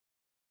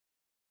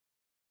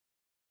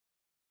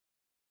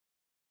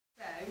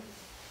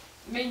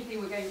the main thing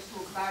we're going to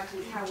talk about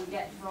is how we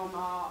get from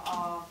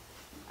our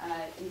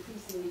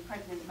increasingly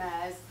pregnant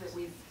mares that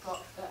we've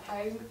got at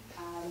home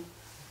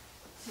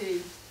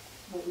to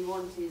what we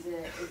want is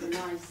a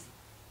nice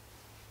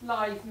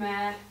live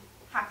mare,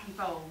 happy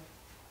foal.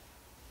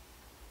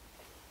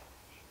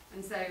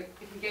 And so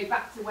if we go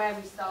back to where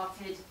we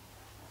started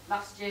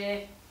last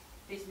year,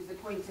 this was the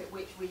point at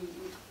which we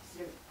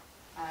sort of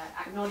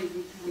acknowledged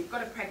we've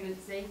got a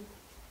pregnancy.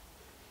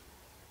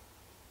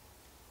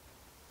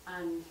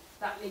 And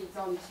that leads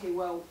on to,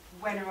 well,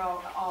 when are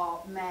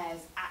our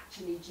mares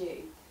actually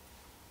due?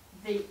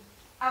 The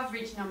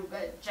average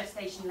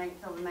gestation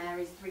length of a mare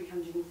is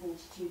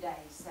 342 days,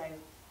 so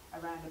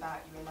around about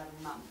your 11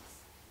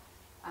 months.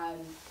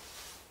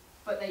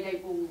 But they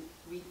don't all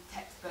read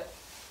textbook.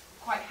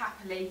 Quite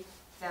happily,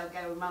 they'll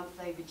go a month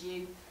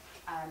overdue.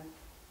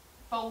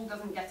 Foal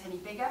doesn't get any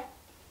bigger.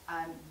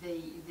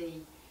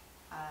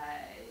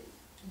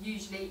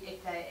 Usually,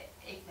 if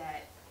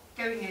they're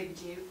going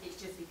overdue,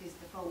 it's just because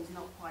the foal's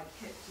not quite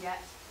cooked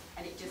yet,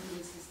 and it just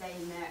needs to stay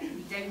in there. If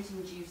we don't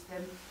induce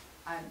them,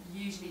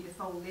 usually the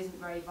foal isn't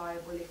very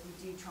viable if we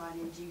do try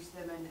and induce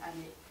them,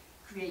 and it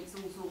creates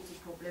all sorts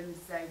of problems.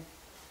 So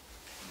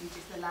we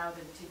just allow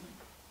them to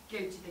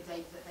go to the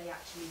date that they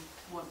actually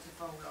want to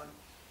foal on.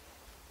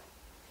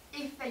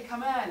 If they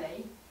come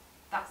early,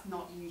 that's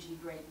not usually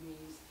great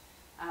news.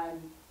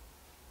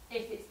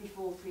 If it's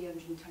before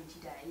 320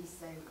 days,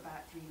 so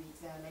about 3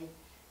 weeks early,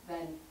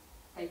 then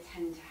they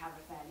tend to have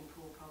a fairly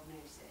poor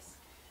prognosis.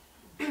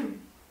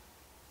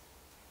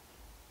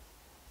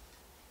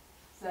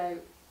 So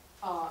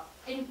our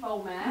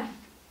in-foal mare,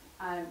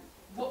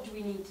 what do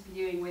we need to be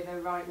doing with her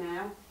right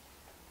now?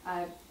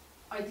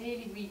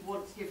 Ideally, we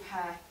want to give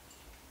her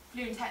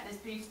flu and tetanus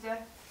booster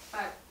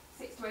about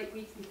 6 to 8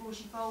 weeks before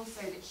she foals,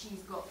 so that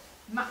she's got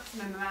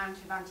maximum amount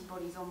of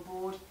antibodies on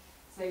board,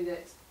 so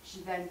that she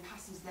then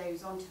passes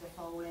those onto the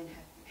foal in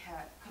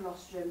her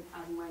colostrum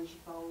as and when she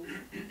foals.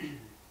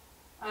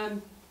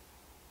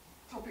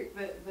 Topic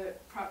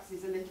that perhaps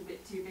is a little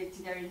bit too big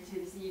to go into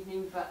this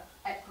evening, but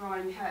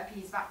equine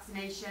herpes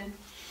vaccination,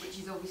 which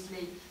is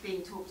obviously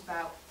being talked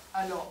about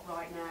a lot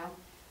right now.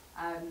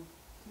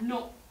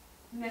 Not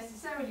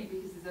necessarily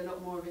because there's a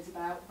lot more of it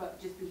about,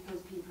 but just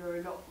because people are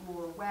a lot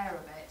more aware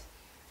of it.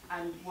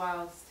 And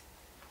whilst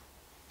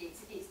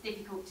it's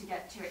difficult to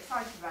get too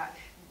excited about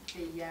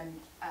the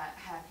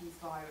herpes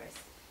virus,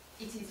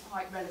 it is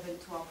quite relevant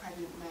to our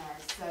pregnant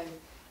mares. So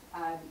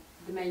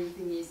the main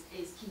thing is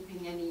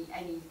keeping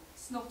any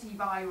snotty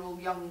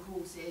viral young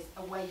horses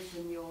away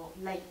from your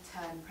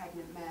late-term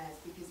pregnant mares,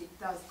 because it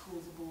does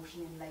cause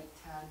abortion in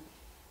late-term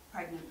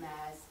pregnant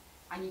mares,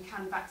 and you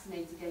can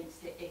vaccinate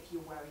against it if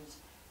you're worried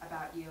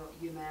about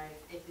your mare.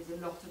 If there's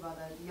a lot of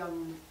other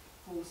young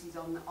horses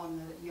on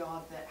the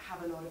yard that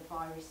have a lot of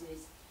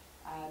viruses,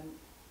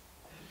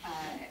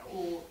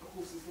 or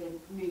horses that are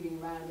moving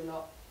around a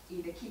lot,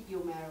 either keep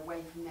your mare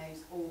away from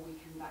those, or we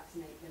can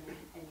vaccinate them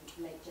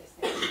in late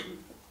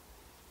gestation.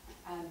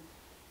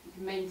 You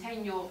can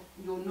maintain your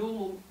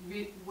normal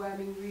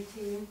worming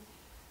routine.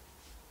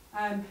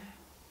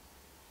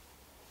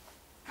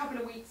 Couple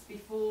of weeks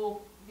before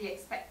the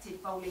expected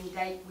foaling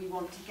date, we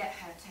want to get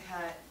her to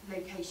her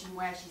location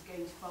where she's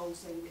going to foal,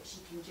 so that she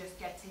can just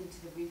get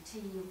into the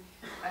routine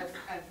of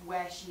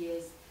where she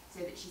is, so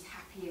that she's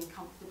happy and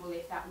comfortable.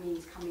 If that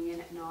means coming in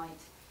at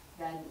night,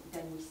 then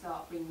we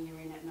start bringing her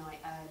in at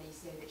night early,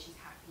 so that she's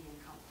happy and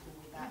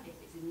comfortable with that. If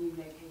it's a new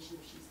location,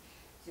 if she's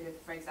sort of,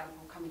 for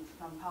example, coming to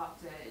Plum Park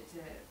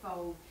to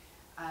foal,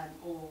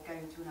 or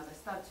going to another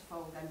stud to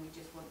foal, then we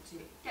just want to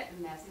get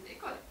them there so they've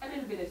got a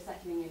little bit of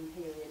settling in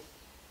period.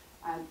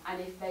 And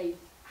if they've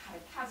had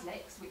a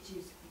caslix, which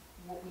is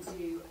what we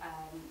do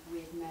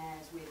with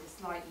mares with a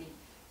slightly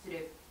sort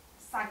of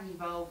saggy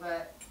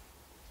vulva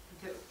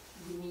that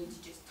we need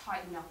to just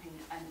tighten up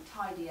and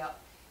tidy up,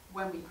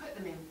 when we put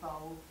them in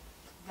foal,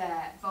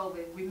 their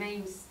vulva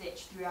remains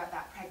stitched throughout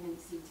that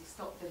pregnancy to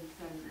stop them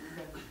from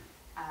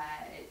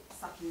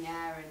sucking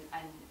air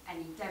and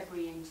any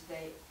debris into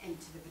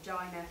the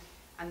vagina,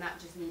 and that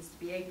just needs to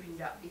be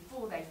opened up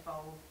before they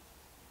foal.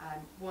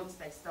 Once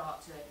they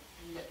start to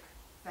look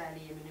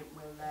fairly imminent,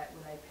 we'll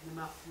open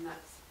them up, and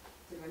that's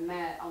sort of a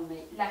mare on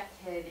the left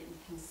here that you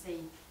can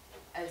see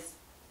as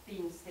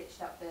being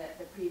stitched up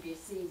the previous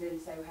season,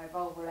 so her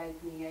vulval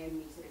opening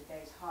only sort of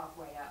goes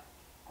halfway up,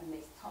 and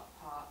this top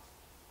part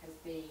has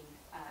been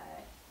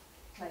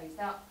closed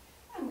up,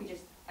 and we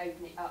just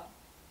open it up.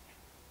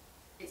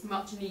 It's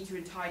much neater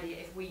and tidier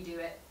if we do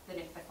it than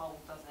if the foal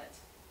does it.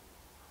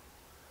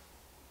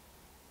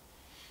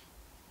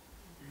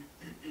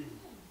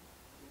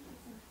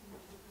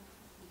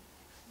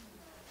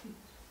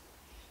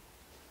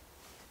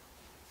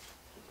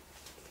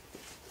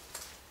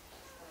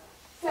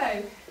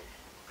 So,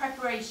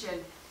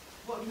 preparation.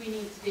 What do we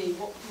need to do?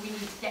 What do we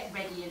need to get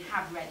ready and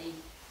have ready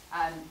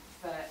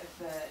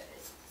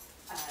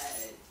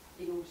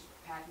in order to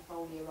prepare for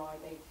foaling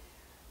arriving?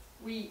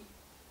 We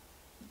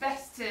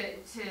best to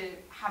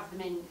have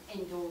them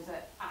indoors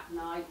at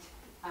night,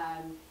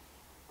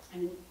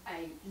 in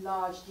a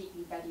large,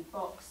 deeply bedded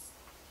box.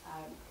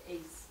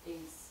 is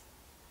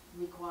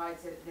required,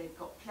 so that they've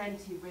got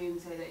plenty of room,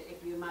 so that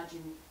if you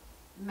imagine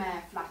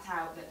mare flat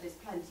out, that there's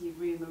plenty of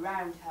room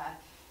around her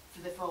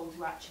for the foal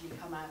to actually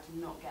come out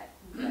and not get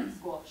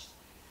squashed.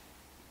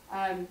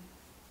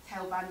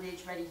 Tail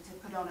bandage ready to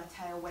put on a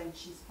tail when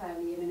she's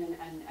firmly imminent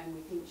and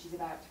we think she's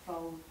about to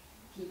foal.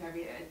 Keep her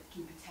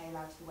tail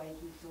out of the way,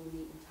 keep it all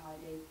neat and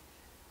tidy.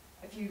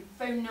 A few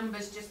phone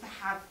numbers just to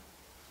have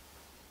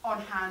on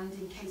hand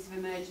in case of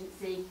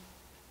emergency.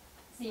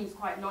 Seems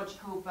quite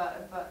logical,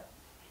 but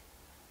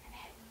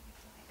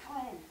come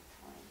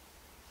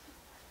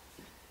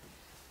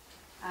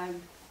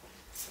in.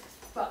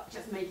 But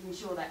just making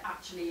sure they're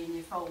actually in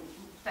your phone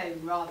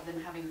rather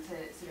than having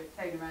to sort of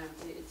phone around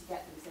to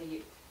get them. So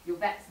your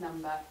vet's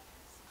number,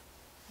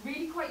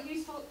 really quite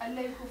useful, a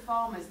local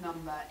farmer's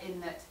number,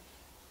 in that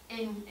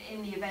in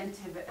the event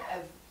of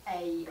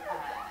a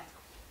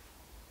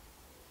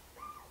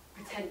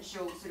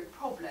potential sort of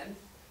problem,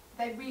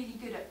 they're really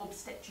good at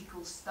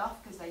obstetrical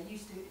stuff because they're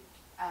used to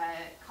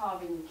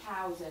carving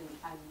cows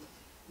and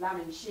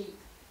lambing sheep,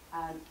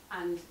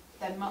 and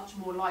they're much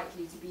more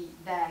likely to be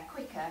there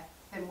quicker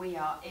than we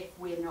are if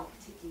we're not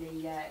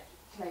particularly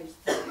close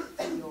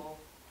to your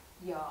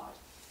yard.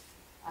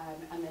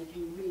 And they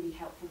can be really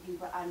helpful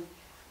people, and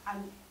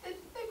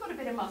they've got a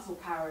bit of muscle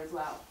power as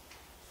well,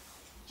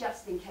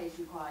 just in case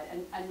required.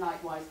 And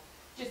likewise,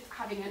 just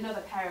having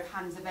another pair of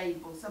hands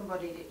available,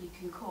 somebody that you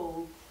can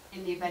call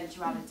in the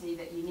eventuality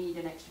that you need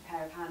an extra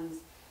pair of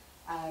hands,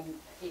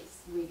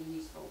 it's really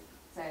useful.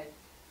 So,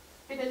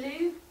 bit of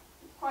lube,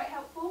 quite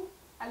helpful.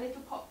 A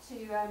little pot to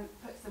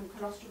put some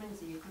colostrum in.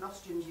 So your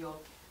colostrum's your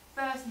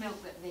first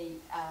milk that the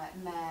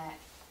mare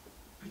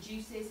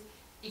produces.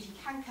 If you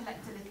can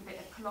collect a little bit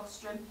of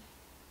colostrum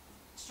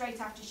straight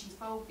after she's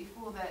foaled,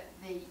 before the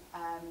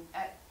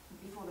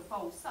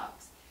foal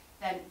sucks,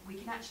 then we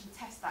can actually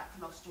test that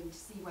colostrum to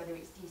see whether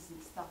it's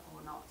decent stuff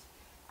or not.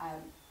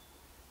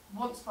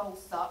 Once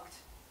foals sucked,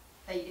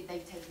 they've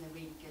taken the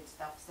really good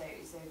stuff, so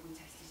if we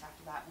test it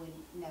after that, we're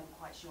never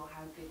quite sure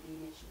how good the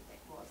initial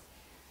bit was.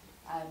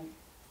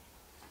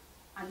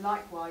 And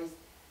likewise,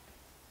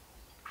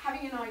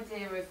 having an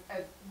idea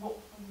of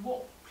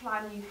what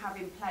plan you have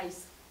in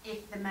place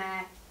if the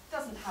mare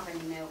doesn't have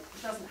any milk,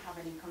 doesn't have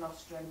any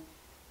colostrum,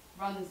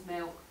 runs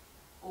milk,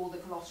 all the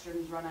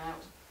colostrums run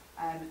out,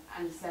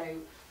 and so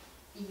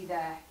either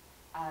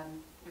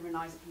there are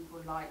nice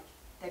people like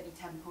Debbie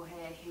Temple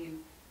here who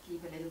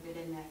keep a little bit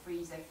in their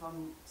freezer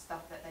from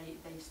stuff that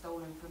they've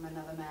stolen from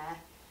another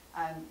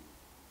mare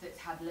that's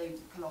had loads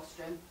of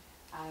colostrum,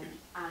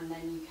 and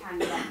then you can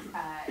get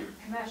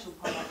commercial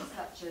products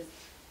such as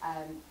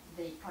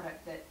the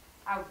product that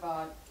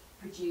Outbard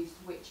produced,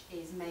 which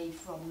is made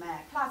from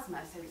mare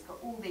plasma, so it's got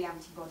all the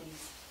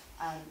antibodies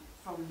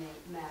from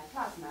the mare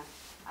plasma,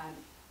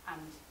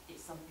 and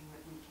it's something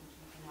that we can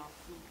keep in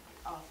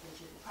our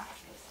fridge at the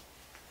practice.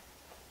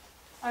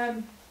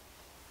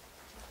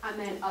 And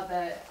then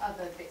other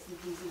bits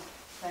and pieces,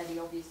 fairly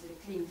obvious, sort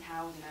of clean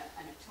towels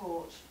and a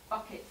torch,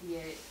 bucket for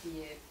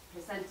your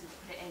placenta to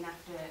put it in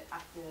after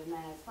the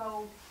mare's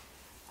foaled,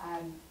 a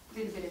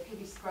little bit of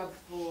piggy scrub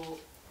for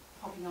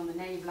popping on the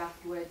navel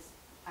afterwards.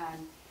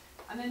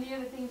 And then the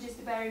other thing just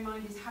to bear in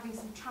mind is having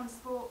some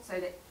transport, so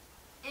that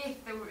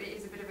if there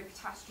is a bit of a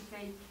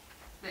catastrophe,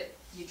 that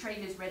your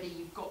trailer's ready,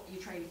 you've got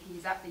your trailer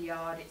keys at the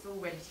yard, it's all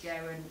ready to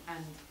go,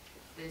 and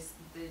there's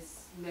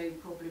no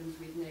problems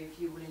with no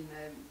fuel in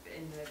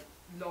the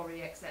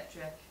lorry,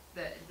 etc.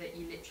 That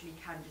you literally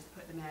can just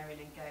put the mare in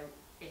and go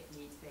if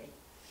needs be.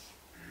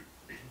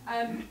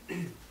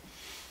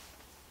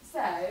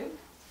 So,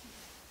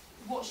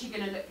 what's she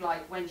going to look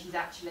like when she's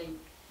actually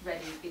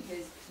ready?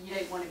 Because you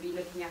don't want to be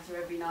looking at her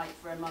every night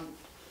for a month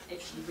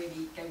if she's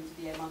really going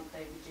to be a month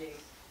overdue.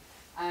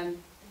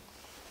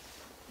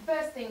 The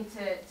first thing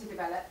to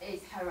develop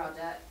is her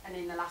udder, and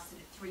in the last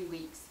sort of 3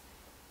 weeks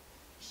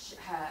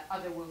her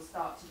udder will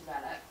start to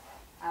develop.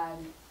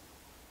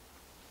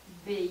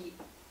 The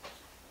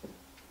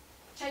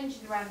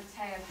changes around the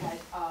tail head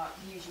are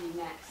usually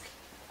next,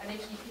 and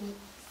if you can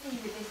see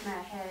with this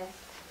mare here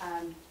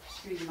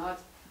through the mud,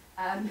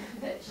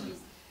 that she's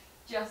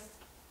just,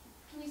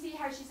 can you see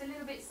how she's a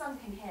little bit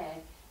sunken here?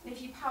 And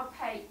if you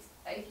palpate,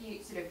 if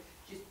you sort of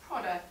just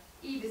prod her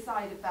either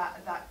side of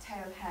that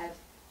tail head,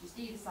 just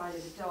either side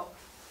of the dock,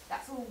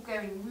 that's all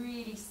going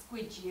really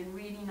squidgy and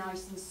really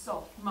nice and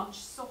soft, much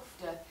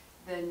softer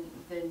than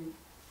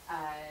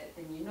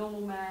your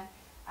normal mare.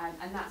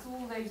 And that's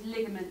all those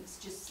ligaments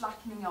just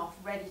slackening off,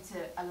 ready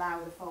to allow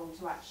the foal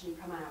to actually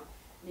come out.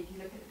 And if you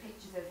look at the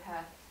pictures of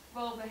her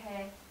vulva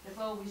here, the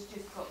vulva's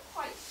just got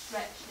quite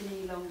stretched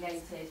and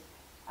elongated,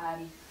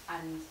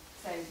 and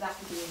so that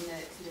will be in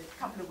the sort of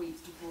couple of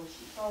weeks before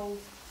she foals.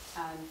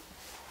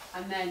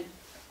 And then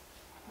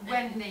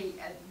when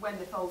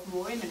the foal's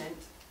more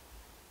imminent,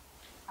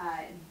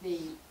 the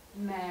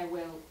mare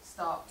will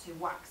start to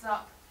wax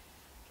up,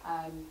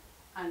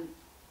 and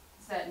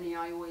certainly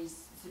I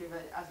always sort of,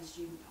 as a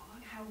student,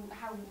 how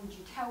would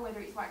you tell whether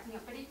it's waxing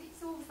up? But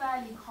it's all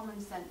fairly common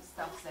sense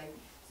stuff.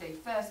 So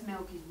first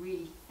milk is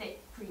really thick,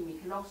 creamy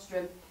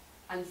colostrum,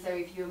 And so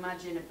if you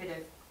imagine a bit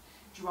of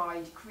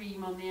dried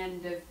cream on the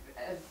end of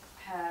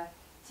her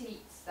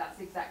teats, that's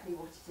exactly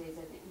what it is.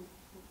 And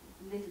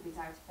a little bit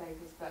out of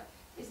focus, but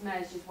this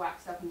mare's just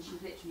waxed up and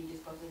she's literally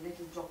just got a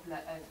little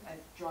droplet of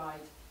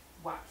dried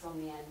wax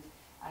on the end,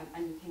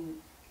 and you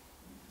can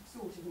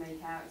sort of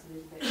make out it's a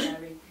little bit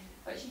blurry,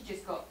 but she's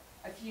just got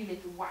a few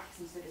little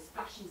waxy sort of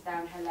splashes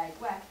down her leg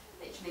where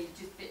literally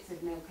just bits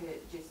of milk are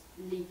just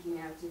leaking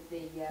out of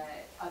the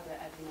udder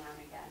every now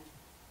and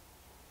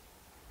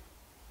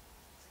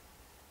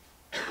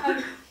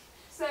again.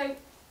 So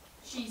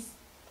she's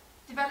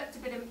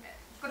developed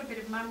got a bit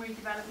of mammary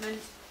development.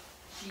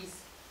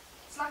 She's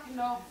slackened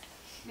off.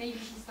 Maybe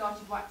she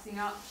started waxing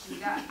up.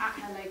 She's at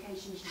her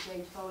location. She's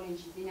going to foal in.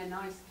 She's in a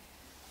nice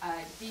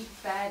deep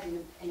bed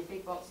in a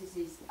big box. This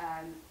is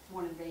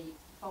one of the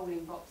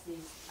foaling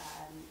boxes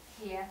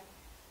here.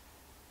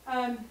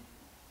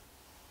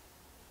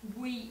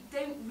 We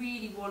don't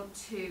really want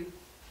to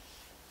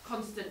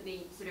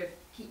constantly sort of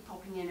keep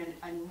popping in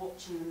and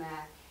watching the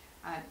mare,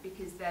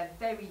 because they're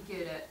very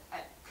good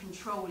at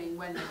controlling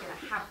when they're going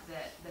to have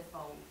the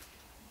foal.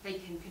 They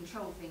can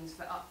control things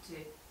for up to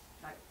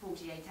like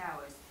 48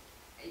 hours.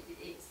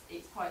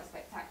 It's quite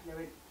spectacular,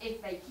 and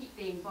if they keep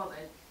being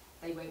bothered,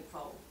 they won't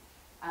foal.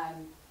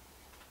 And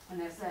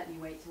they'll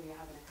certainly wait till you're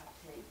having a cup of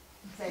tea.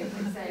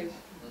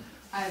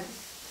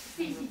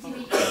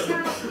 CCTV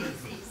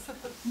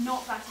it's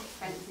not that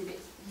expensive.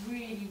 It's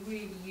really,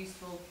 really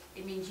useful.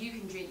 It means you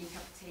can drink your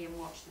cup of tea and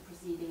watch the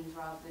proceedings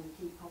rather than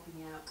keep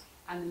popping out,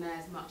 and the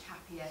mare's much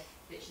happier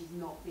that she's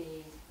not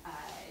being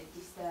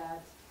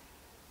disturbed.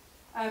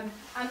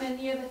 And then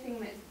the other thing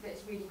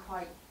that's really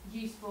quite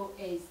useful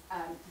is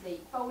the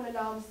foal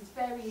alarms.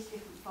 There's various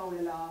different foal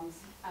alarms.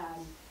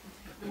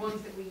 The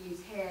ones that we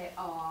use here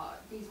are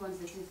these ones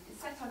that are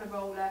set on a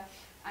roller,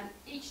 and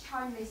each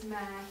time this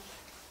mare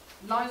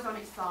lies on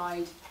its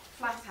side,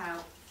 flat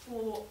out,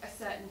 for a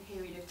certain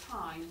period of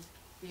time,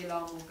 the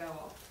alarm will go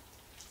off.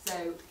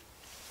 So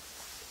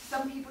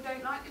some people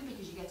don't like them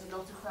because you get a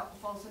lot of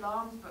false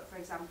alarms, but for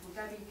example,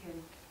 Debbie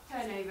can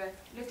turn over,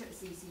 look at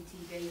the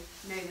CCTV,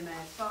 know the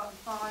mare's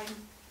fine,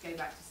 go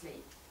back to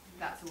sleep.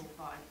 That's all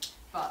fine.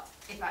 But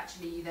if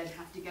actually you then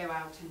have to go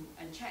out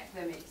and check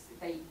them,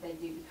 they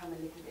do become a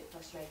little bit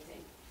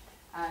frustrating.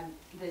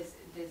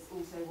 There's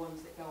also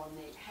ones that go on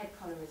the head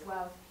collar as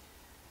well.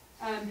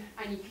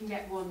 And you can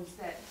get ones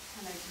that,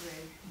 hello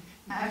Peru,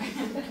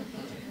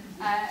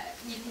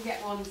 you can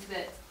get ones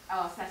that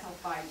are set off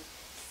by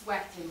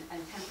sweat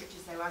and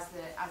temperature, so as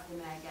the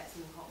mare gets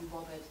all hot and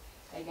bothered,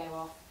 they go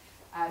off.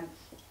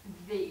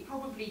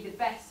 Probably the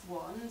best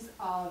ones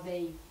are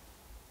the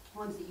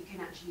ones that you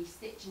can actually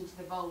stitch into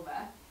the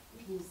vulva.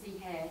 You can see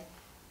here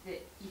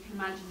that you can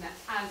imagine that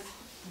as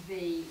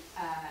the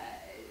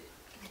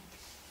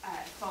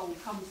foal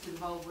comes to the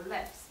vulval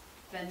lips,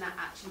 then that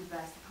actually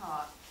bursts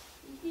apart.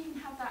 You can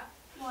even have that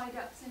wired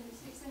up so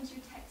it sends you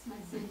a text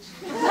message.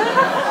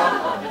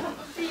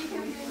 So you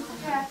can be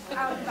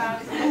out and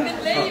about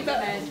and leave the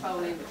mare's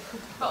foaling.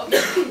 But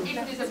obviously,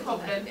 if there's a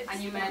problem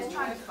and your mare's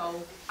trying to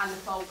foal and the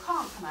foal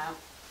can't come out,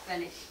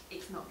 then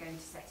it's not going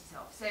to set it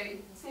off. So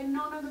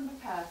none of them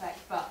are perfect,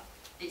 but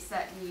it's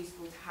certainly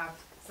useful to have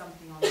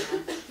something on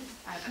there.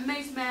 And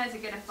most mares are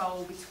going to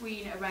foal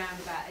between around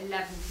about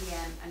 11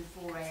 PM and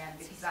 4 AM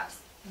because that's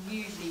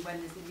usually when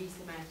there's the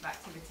least amount of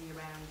activity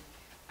around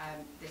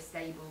the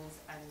stables,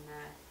 and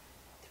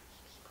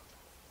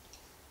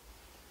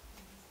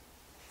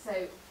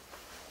so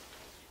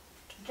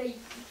they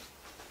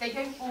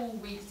don't all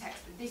read the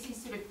textbook. This is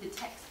sort of the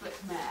textbook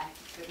mare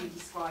that we're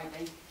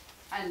describing,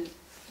 and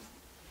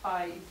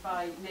by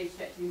no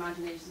stretch of the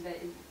imagination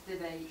do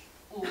they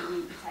all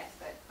read the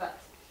textbook, but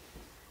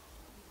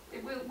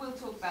we'll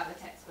talk about the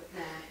textbook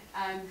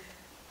now.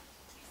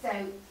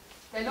 So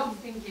they'll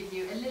often give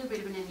you a little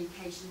bit of an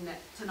indication that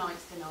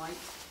tonight's the night,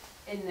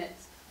 in that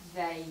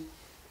they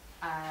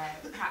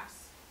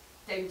perhaps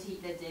don't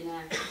eat their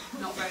dinner,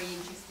 not very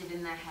interested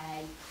in their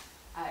hay,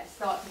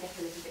 start to get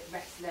a little bit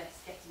restless,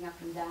 getting up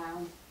and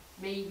down,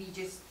 maybe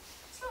just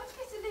start to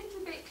get a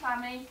little bit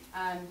clammy,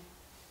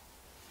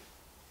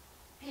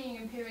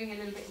 peeing and pooing a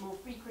little bit more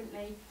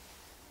frequently,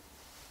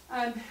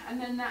 and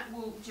then that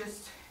will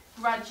just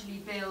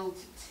gradually build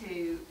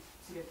to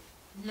sort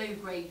of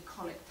low-grade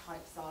colic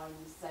type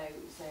signs,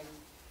 so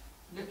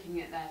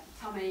looking at their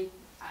tummy,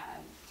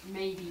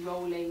 maybe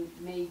rolling,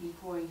 maybe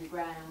pawing the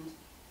ground,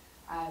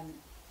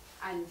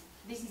 and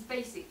this is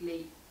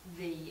basically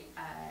the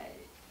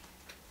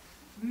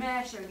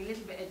mare showing a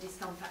little bit of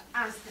discomfort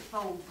as the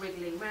foal's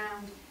wriggling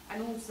round,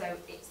 and also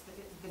it's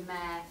the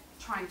mare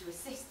trying to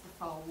assist the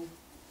foal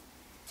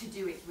to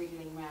do its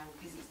wriggling round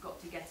because it's got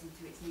to get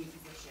into its new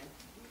position.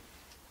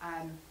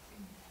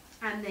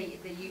 And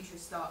the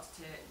uterus starts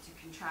to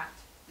contract,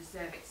 the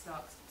cervix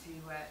starts to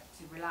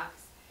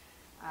relax,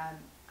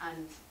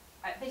 and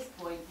at this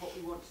point what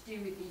we want to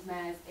do with these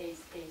mares is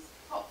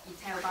pop your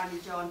tail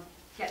bandage on,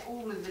 get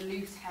all of the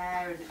loose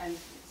hair and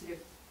sort of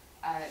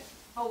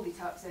fold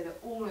it up so that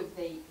all of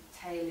the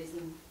tail is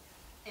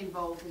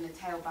involved in the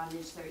tail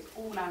bandage, so it's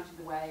all out of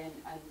the way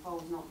and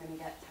foal's not going to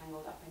get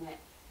tangled up in it.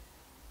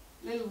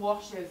 little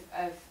wash of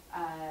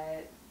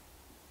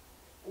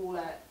all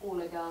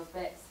her girls'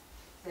 bits,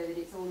 so that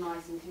it's all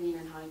nice and clean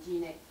and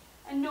hygienic.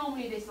 And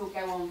normally this will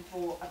go on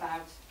for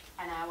about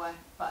an hour,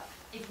 but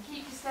if you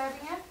keep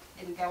disturbing her,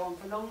 it'll go on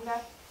for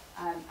longer,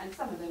 and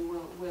some of them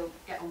will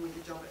get on with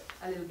the job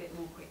a little bit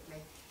more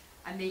quickly.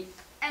 And the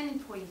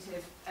end point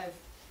of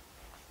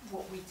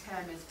what we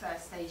term as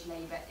first stage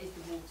labour is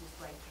the waters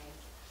breaking.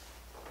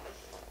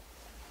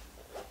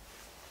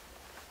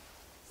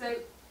 So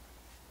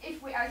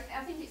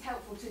I think it's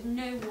helpful to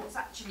know what's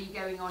actually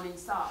going on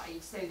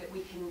inside, so that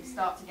we can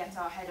start to get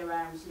our head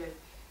around sort of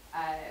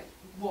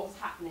what's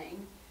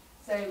happening.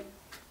 So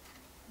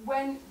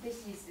when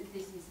this is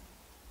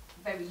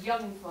very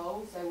young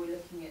foal, so we're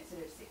looking at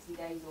sort of 60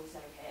 days or so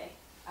here,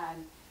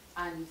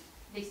 and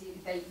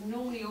they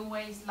normally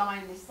always lie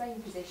in the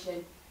same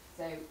position,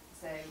 so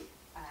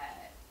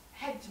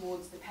head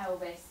towards the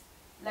pelvis,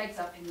 legs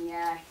up in the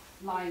air,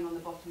 lying on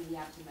the bottom of the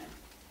abdomen.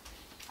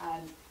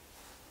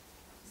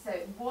 So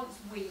once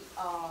we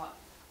are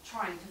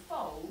trying to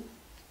foal,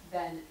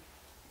 then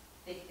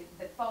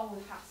the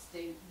foal has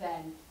to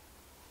then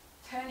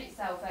turn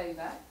itself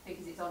over,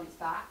 because it's on its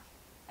back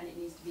and it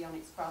needs to be on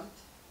its front,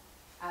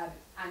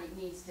 and it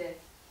needs to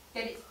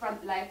get its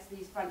front legs,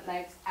 these front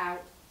legs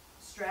out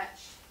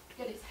stretched,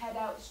 get its head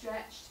out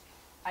stretched,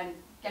 and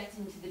get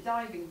into the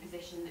diving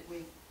position that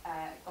we've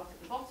got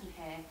at the bottom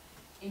here,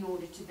 in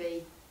order to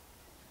be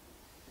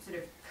sort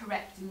of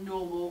correct and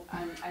normal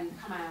and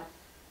come out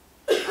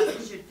as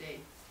it should do.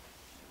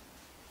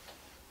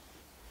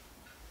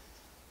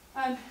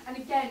 And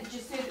again,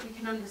 just so that we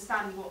can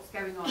understand what's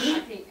going on,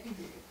 I think,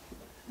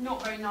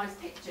 not very nice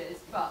pictures,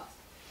 but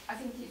I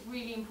think it's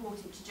really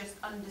important to just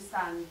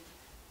understand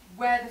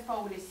where the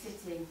foal is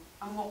sitting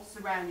and what's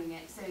surrounding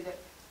it, so that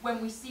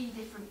when we see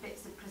different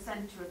bits of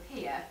placenta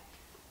appear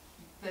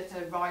that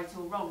are right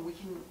or wrong,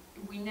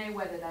 we know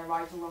whether they're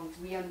right or wrong,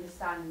 because we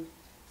understand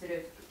sort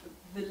of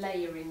the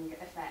layering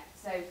effect.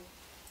 So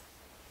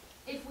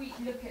if we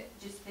look at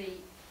just the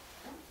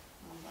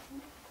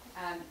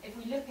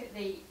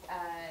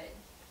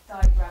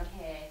diagram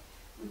here,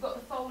 we've got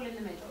the foal in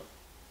the middle,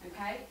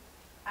 okay,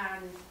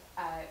 and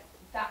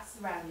that's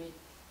surrounded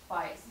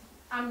by its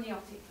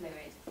amniotic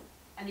fluid,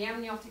 and the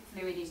amniotic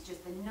fluid is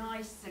just the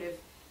nice sort of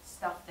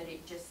stuff that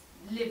it just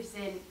lives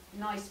in,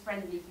 nice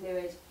friendly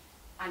fluid,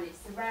 and it's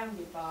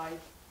surrounded by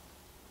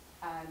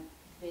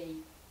the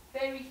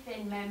very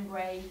thin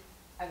membrane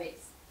of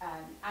its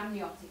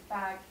amniotic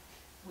bag,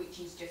 which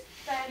is just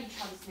fairly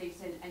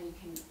translucent, and you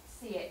can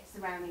see it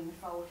surrounding the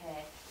foal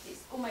here.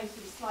 It's almost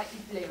sort of slightly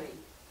bluey,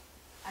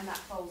 and that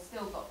foal's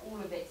still got all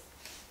of its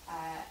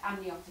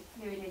amniotic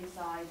fluid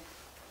inside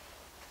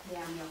the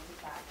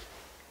amniotic bag.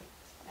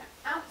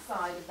 Now,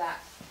 outside of that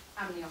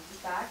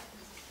amniotic bag,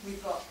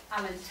 we've got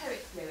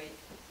allantoic fluid,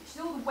 which is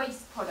all the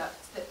waste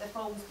products that the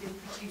foal's been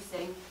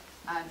producing,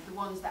 the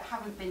ones that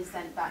haven't been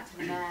sent back to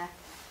the mare,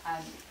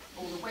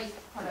 all the waste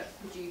products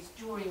produced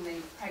during the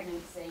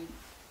pregnancy.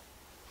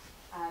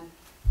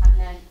 And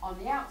then on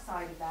the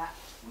outside of that,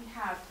 we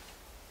have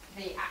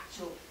the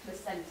actual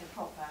placenta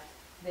proper,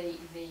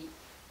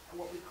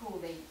 what we call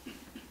the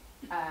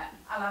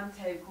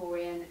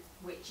allantochorion,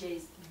 which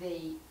is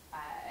the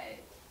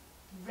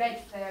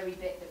red furry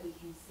bit that we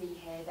can see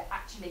here that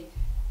actually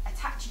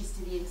attaches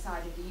to the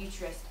inside of the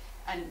uterus,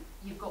 and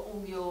you've got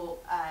all your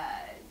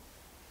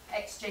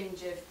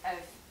exchange of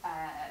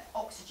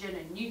oxygen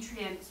and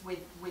nutrients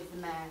with the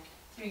mare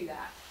through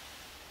that,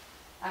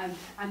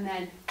 and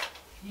then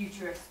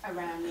uterus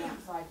around the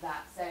outside of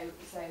that.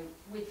 So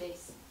with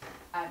this,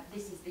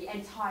 this is the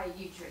entire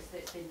uterus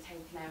that's been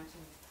taken out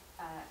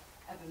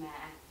of a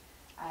mare,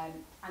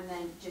 and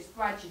then just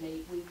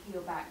gradually we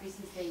peel back. This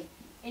is the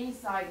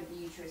inside of the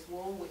uterus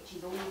wall, which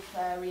is all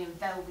furry and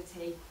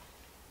velvety,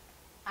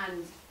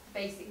 and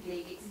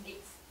basically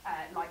it's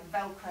like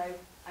Velcro,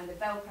 and the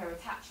Velcro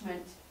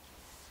attachment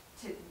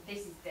to this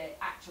is the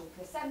actual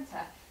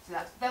placenta, so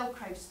that's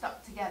Velcro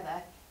stuck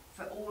together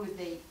for all of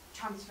the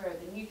transfer of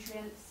the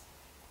nutrients.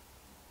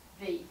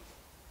 The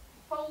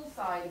foal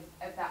side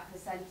of that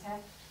placenta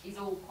is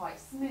all quite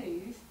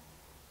smooth,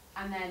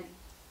 and then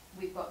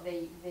we've got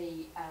the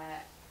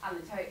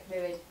allantoic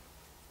fluid,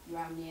 your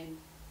amnion,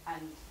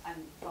 and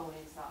foal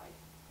inside.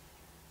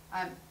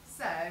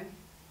 So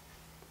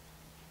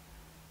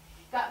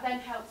that then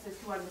helps us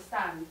to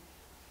understand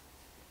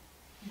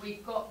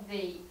we've got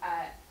the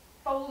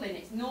foal in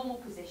its normal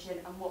position,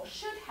 and what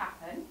should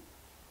happen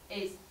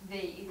is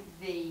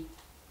the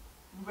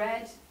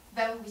red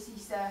velvety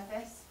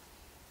surface.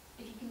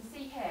 If you can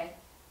see here,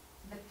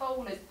 the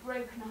foal has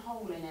broken a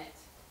hole in it,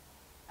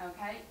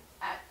 okay,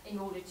 in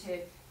order to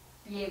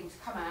be able to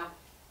come out,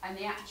 and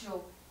the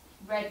actual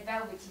red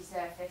velvety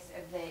surface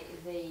of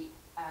the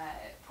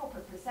proper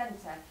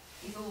placenta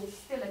is all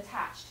still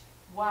attached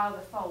while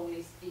the foal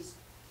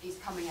is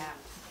coming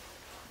out.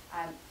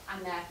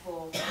 And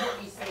therefore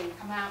what you're seeing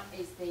come out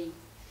is the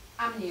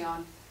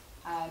amnion,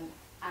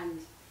 and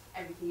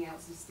everything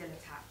else is still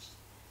attached.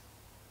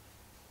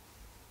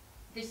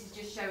 This is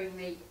just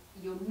showing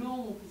your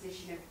normal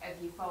position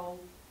of your foal,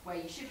 where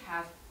you should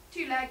have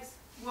two legs,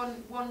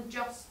 one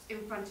just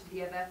in front of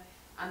the other,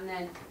 and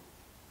then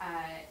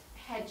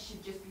head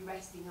should just be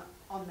resting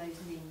on those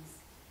knees,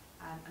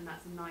 and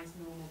that's a nice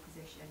normal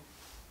position.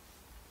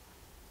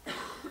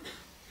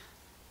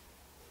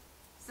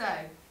 So,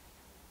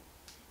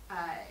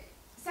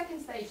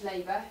 second stage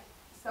labour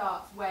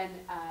starts when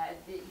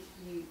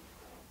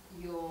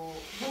your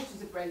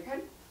waters are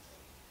broken,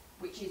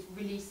 which is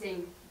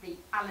releasing the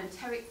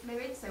allantoic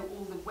fluid, so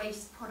all the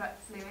waste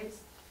product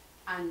fluids,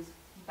 and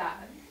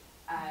that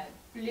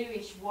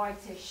bluish,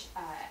 whitish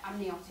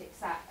amniotic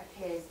sac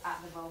appears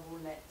at the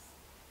vulval lips.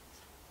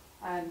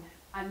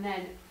 And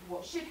then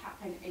what should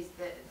happen is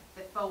that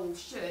the foal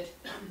should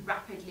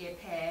rapidly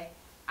appear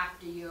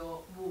after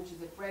your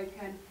waters are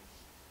broken.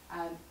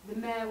 The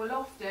mare will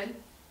often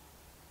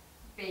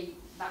be,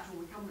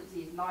 lateral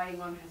recumbency is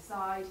lying on her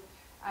side,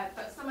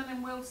 but some of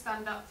them will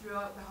stand up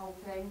throughout the whole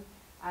thing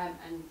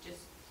and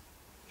just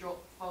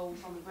drop foal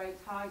from a great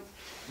height.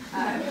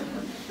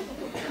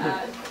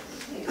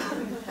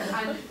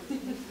 And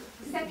the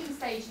second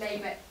stage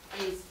labour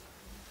is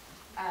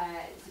sort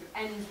of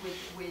ends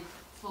with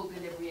full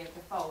delivery of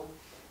the foal,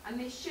 and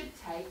this should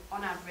take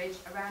on average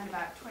around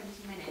about 20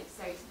 minutes,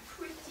 so it's a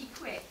pretty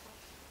quick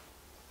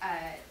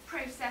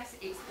process.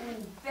 It's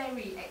all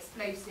very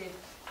explosive,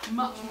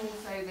 much more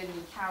so than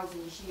your cows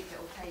and your sheep that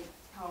will take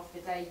half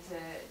the day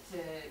to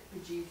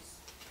produce.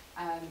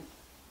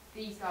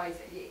 These guys,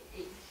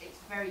 it's a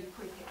very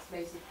quick,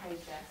 explosive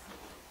process.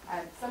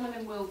 Some of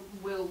them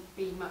will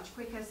be much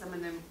quicker, some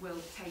of them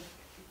will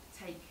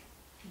take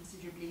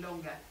considerably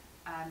longer.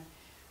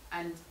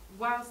 And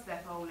whilst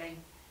they're foaling,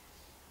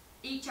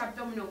 each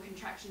abdominal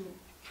contraction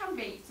can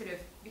be sort of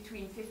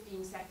between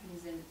 15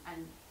 seconds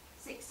and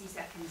 60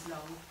 seconds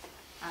long.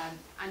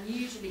 And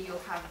usually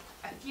you'll have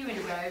a few in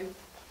a row,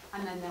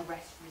 and then they'll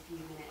rest for a few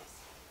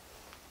minutes.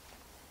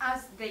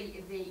 As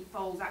the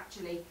foal's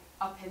actually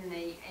up in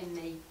the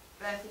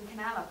birthing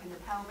canal, up in the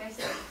pelvis,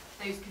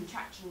 those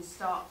contractions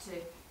start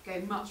to go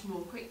much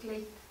more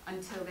quickly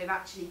until they've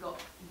actually got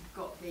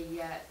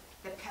the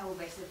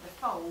pelvis of the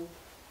foal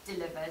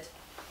delivered,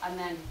 and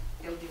then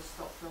they'll just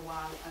stop for a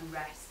while and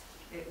rest.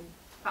 The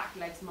back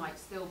legs might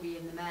still be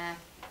in the mare,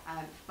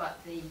 but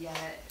the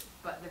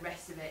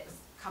rest of it's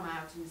come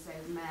out, and so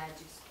the mare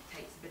just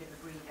takes a bit of a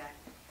breather.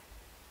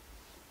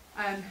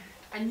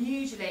 And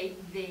usually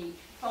the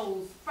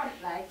foal's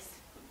front legs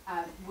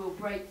will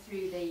break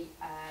through the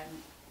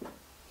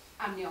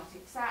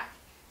amniotic sac,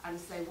 and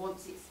so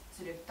once it's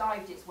sort of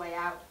dived its way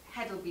out,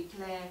 head will be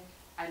clear,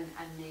 and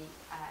the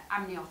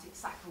amniotic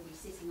sac will be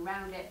sitting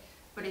around it.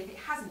 But if it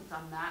hasn't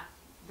done that,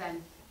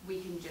 then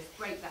we can just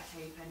break that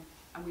open,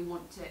 and we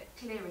want to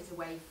clear it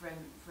away from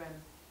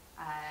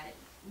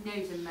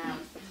nose and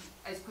mouth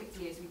as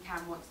quickly as we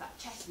can once that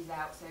chest is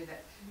out, so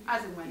that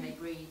as and when they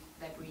breathe,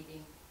 they're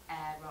breathing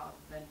air rather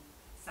than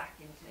sac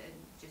into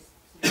just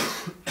sort of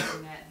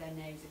having their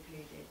nose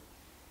occluded.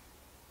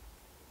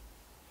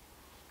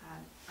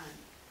 And I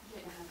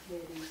don't know how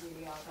clear these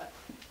really are,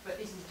 but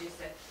this is just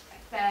a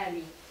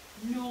fairly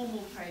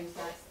normal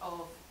process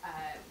of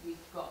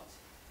we've got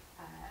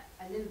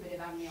a little bit of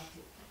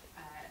amniotic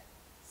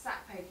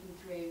sac poking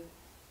through,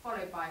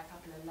 followed by a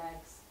couple of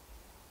legs,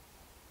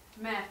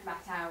 mare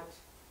flat out,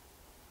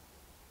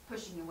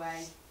 pushing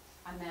away,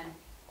 and then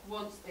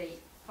once the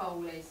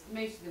foal is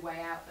most of the way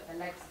out but the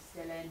legs are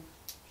still in,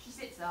 she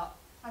sits up,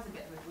 has a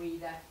bit of a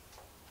breather,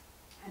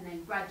 and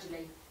then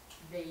gradually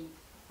the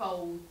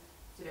foal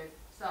sort of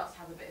starts to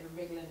have a bit of a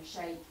wriggle and a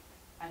shake,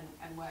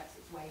 and works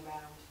its way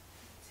round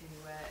to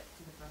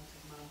the front of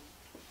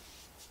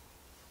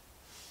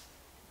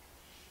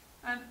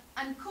mum.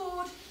 And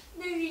cord,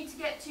 no need to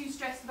get too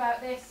stressed about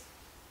this.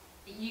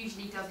 It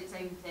usually does its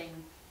own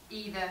thing,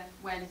 either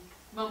when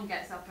mum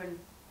gets up and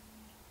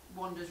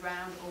wanders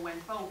round, or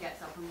when foal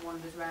gets up and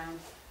wanders round.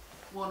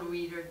 One or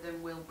either of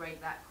them will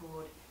break that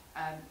cord,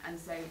 and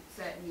so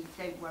certainly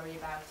don't worry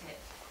about it.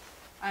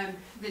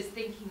 There's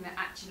thinking that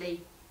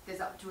actually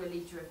there's up to a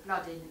litre of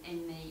blood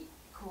in the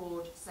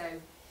cord, so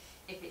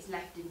if it's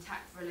left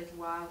intact for a little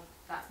while,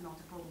 that's not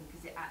a problem,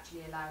 because it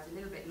actually allows a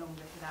little bit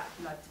longer for that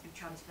blood to be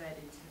transferred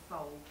into the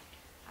foal.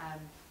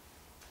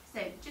 So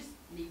just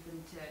leave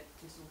them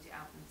to sort it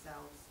out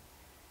themselves.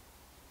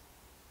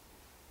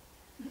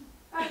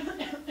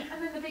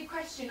 And then the big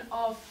question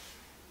of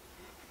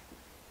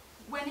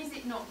when is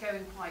it not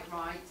going quite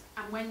right,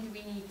 and when do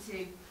we need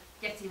to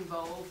get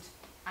involved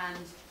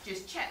and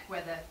just check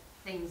whether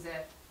things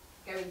are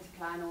going to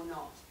plan or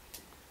not.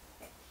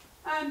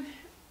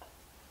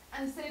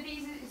 And so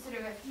these are sort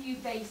of a few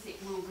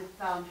basic rules of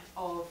thumb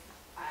of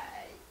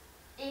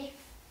if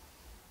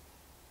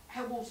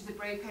her waters are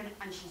broken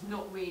and she's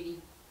not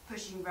really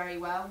pushing very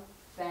well,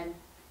 then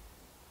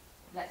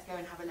let's go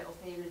and have a little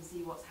feel and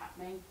see what's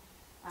happening.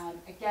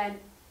 Again,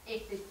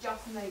 if there's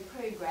just no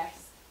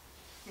progress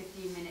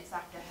 15 minutes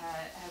after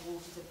her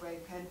waters are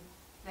broken,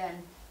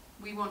 then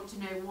we want to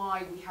know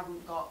why we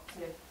haven't got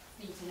sort of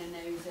feet and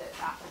a nose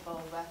at the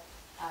vulva,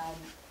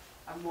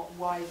 and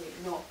why is it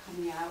not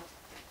coming out.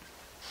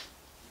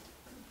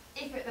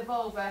 If at the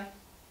vulva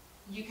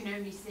you can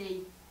only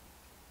see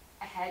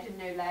a head and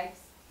no legs,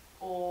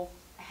 or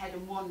a head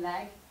and one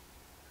leg,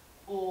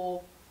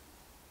 or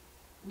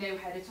no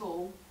head at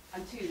all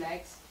and two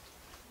legs,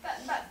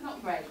 that's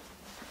not great.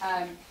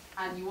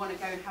 And you want to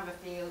go and have a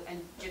feel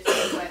and just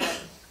see whether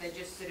they're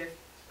just sort of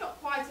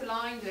not quite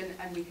aligned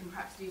and we can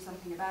perhaps do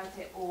something about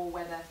it, or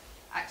whether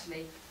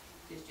actually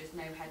there's just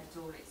no head at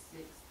all, it's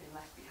been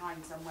left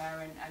behind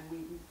somewhere and we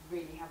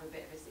really have a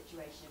bit of a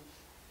situation.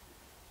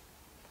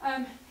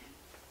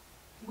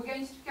 We're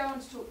going to go on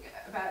to talk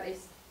about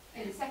this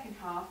in the second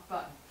half,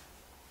 but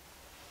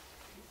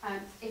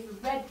if a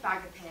red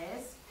bag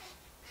appears,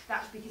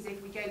 that's because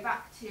if we go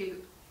back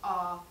to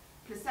our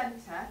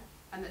placenta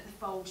and that the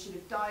foal should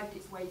have dived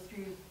its way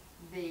through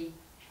the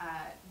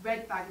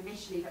red bag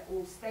initially, that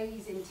all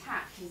stays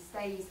intact and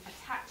stays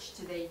attached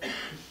to the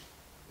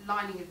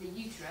lining of the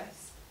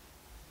uterus.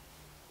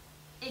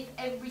 If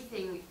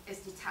everything is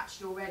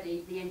detached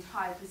already, the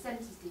entire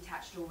placenta is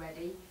detached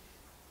already,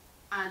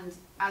 and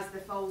as the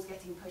foal's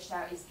getting pushed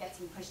out, it's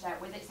getting pushed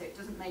out with it, so it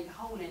doesn't make a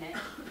hole in it,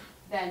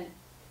 then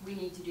we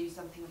need to do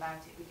something about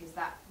it, because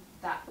that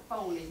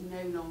foal is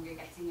no longer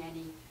getting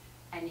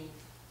any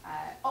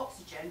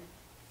oxygen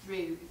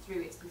through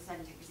its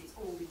placenta, because it's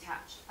all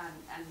detached,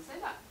 and so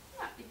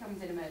that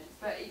becomes an emergence.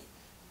 But it's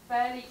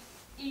fairly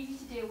easy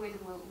to deal with,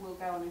 and we'll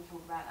go on and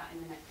talk about that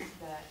in the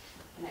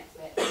next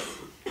bit.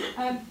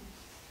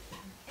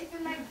 If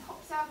a leg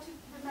pops out of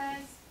the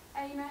mare's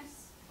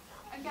anus,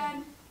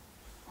 again,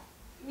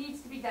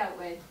 needs to be dealt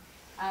with,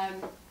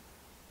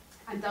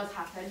 and does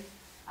happen.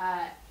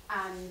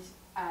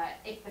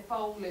 If the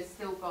foal has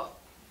still got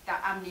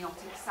that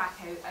amniotic sac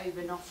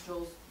over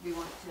nostrils, we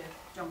want to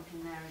jump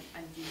in there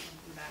and do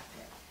something about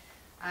it.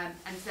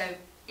 And so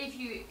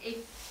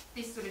if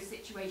this sort of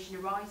situation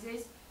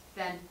arises,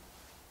 then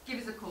give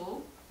us a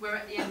call. We're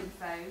at the end of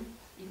the phone.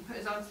 You can put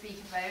us on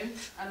speakerphone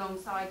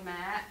alongside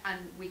Mare, and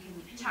we can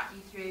chat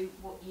you through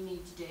what you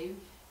need to do.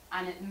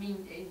 And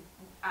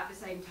at the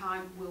same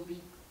time, we'll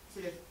be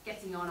sort of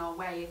getting on our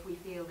way if we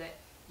feel that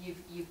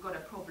you've got a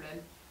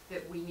problem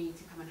that we need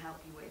to come and help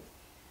you with.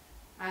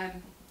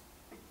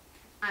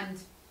 And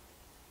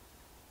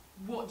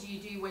what do you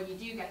do when you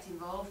do get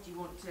involved? You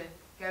want to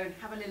go and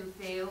have a little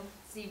feel,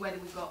 see whether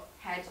we've got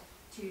head,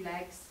 two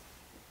legs.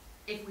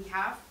 If we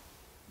have,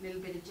 a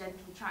little bit of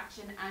gentle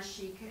traction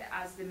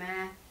as the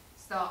mare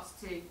starts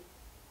to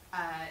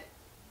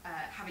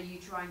have a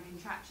uterine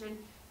contraction.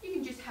 You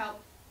can just help,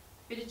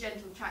 a bit of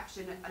gentle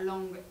traction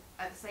along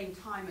at the same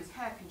time as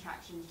her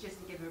contractions, just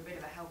to give her a bit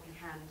of a helping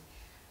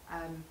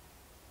hand,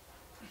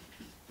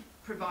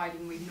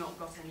 providing we've not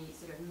got any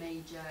sort of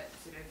major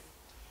sort of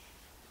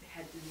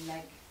head and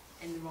leg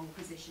in the wrong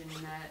position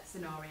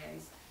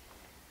scenarios.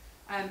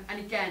 And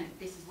again,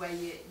 this is where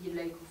your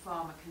local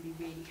farmer can be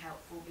really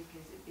helpful,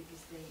 because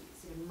the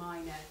sort of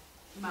minor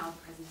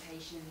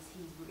malpresentations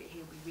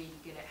he'll be really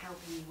good at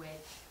helping you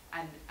with,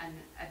 and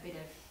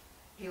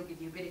he'll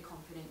give you a bit of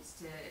confidence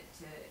to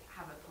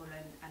have a pull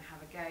and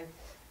have a go.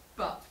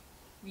 But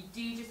we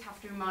do just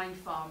have to remind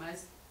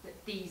farmers that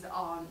these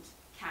aren't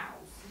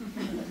cows,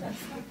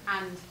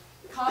 and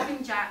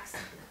calving jacks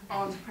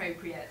aren't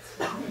appropriate,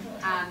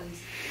 and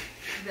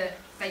that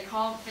they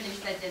can't finish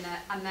their dinner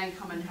and then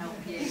come and help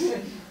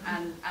you,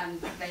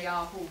 and they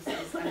are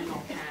horses and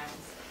not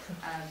cows.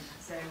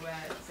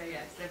 So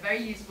yes, they're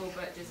very useful,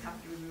 but just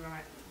have to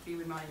be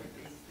reminded of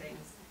these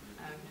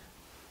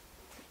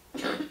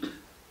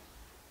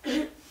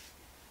things.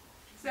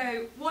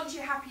 So once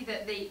you're happy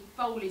that the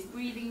foal is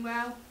breathing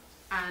well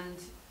and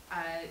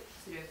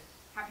sort of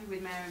happy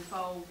with mare and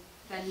foal,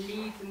 then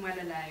leave them well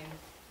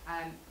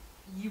alone.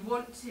 You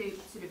want to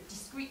sort of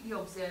discreetly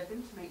observe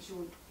them to make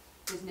sure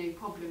there's no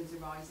problems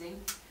arising,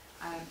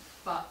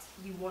 but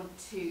you want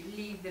to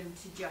leave them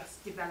to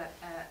just develop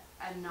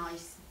a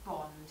nice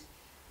bond,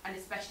 and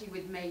especially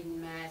with maiden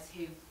mares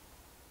who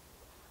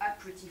are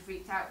pretty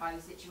freaked out by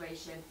the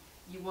situation,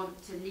 you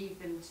want to leave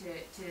them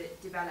to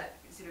develop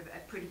sort of a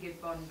pretty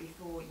good bond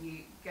before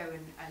you go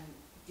and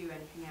do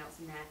anything else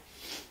in there.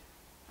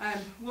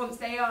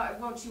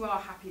 Once you are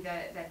happy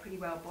they're pretty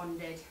well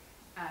bonded,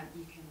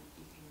 you can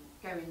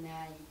go in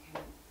there, you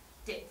can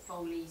dip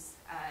Foley's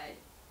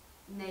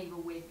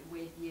navel with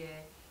your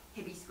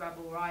Hibby scrub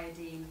or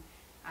iodine,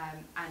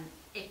 and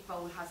if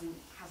foal hasn't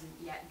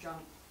yet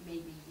drunk,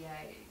 maybe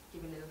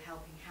give a little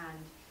helping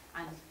hand,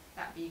 and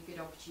that'd be a good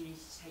opportunity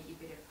to take a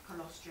bit of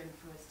colostrum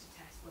for us to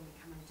test when we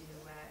come and do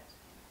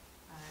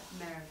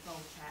mare and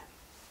foal check.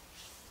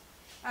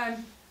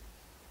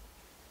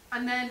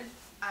 And then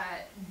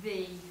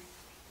the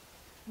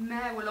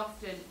mare will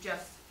often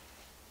just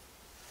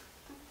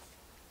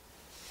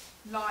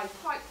lie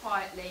quite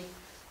quietly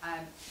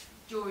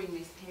during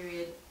this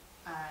period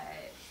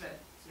for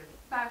sort of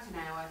about an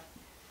hour.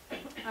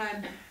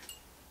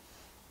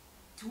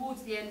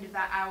 Towards the end of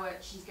that hour,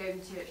 she's going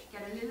to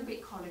get a little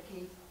bit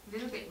colicky, a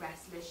little bit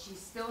restless. She's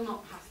still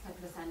not past her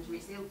placenta.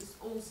 It's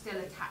all still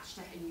attached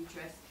to her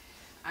uterus,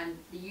 and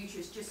the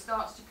uterus just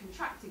starts to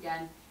contract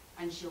again,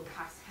 and she'll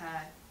pass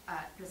her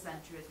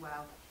placenta as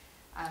well.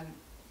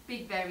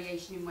 Big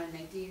variation in when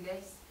they do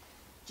this.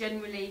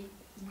 Generally,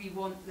 we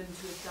want them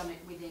to have done it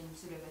within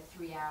sort of a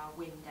 3-hour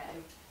window.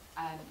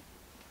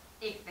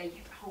 If they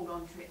hold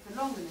on to it for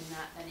longer than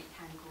that, then it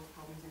can cause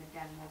problems, and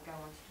again we'll go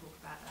on to talk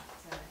about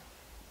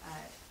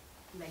that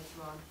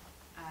later on.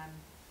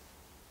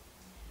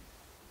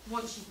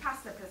 Once she's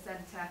passed the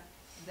placenta,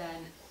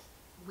 then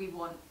we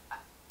want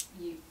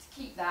you to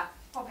keep that,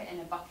 pop it in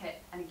a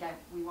bucket, and again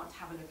we want to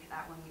have a look at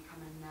that when we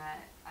come and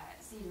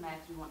see the mare.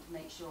 We want to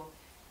make sure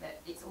that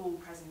it's all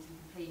present and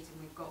complete, and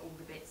we've got all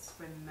the bits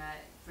from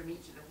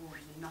each of the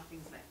horns and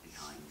nothing's left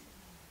behind.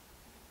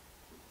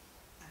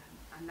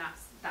 And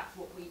that's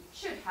what we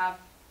should have.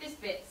 This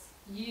bit's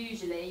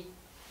usually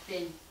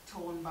been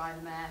torn by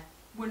the mare.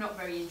 We're not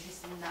very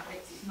interested in that bit,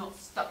 it's not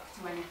stuck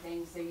to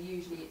anything, so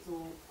usually it's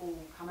all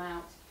come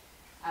out.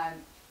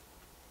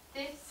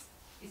 This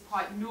is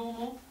quite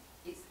normal.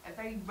 It's a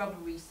very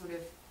rubbery sort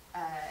of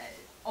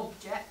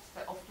object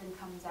that often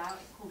comes out.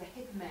 It's called a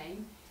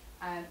happpens,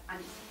 and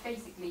it's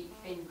basically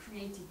been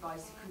created by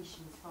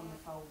secretions from the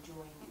foal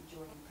during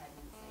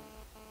pregnancy.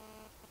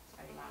 It's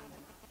very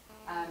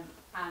random.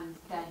 And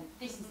then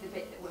this is the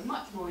bit that we're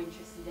much more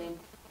interested in.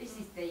 This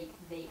is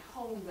the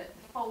hole that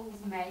the foal's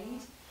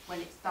made when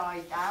it's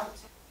dived out,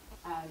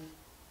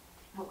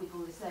 what we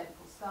call the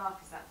cervical scar,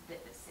 because that's the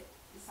bit that's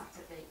sat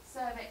at the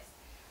cervix.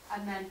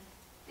 And then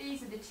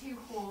these are the two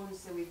horns,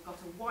 so we've got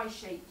a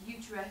Y-shaped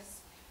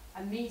uterus,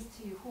 and these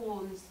two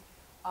horns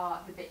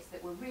are the bits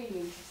that we're really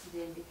interested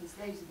in, because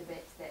those are the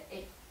bits that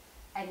if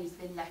any's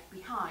been left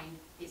behind,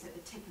 it's at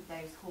the tip of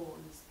those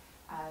horns.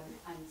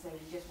 And so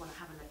we just want to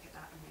have a look at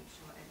that and make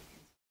sure everything's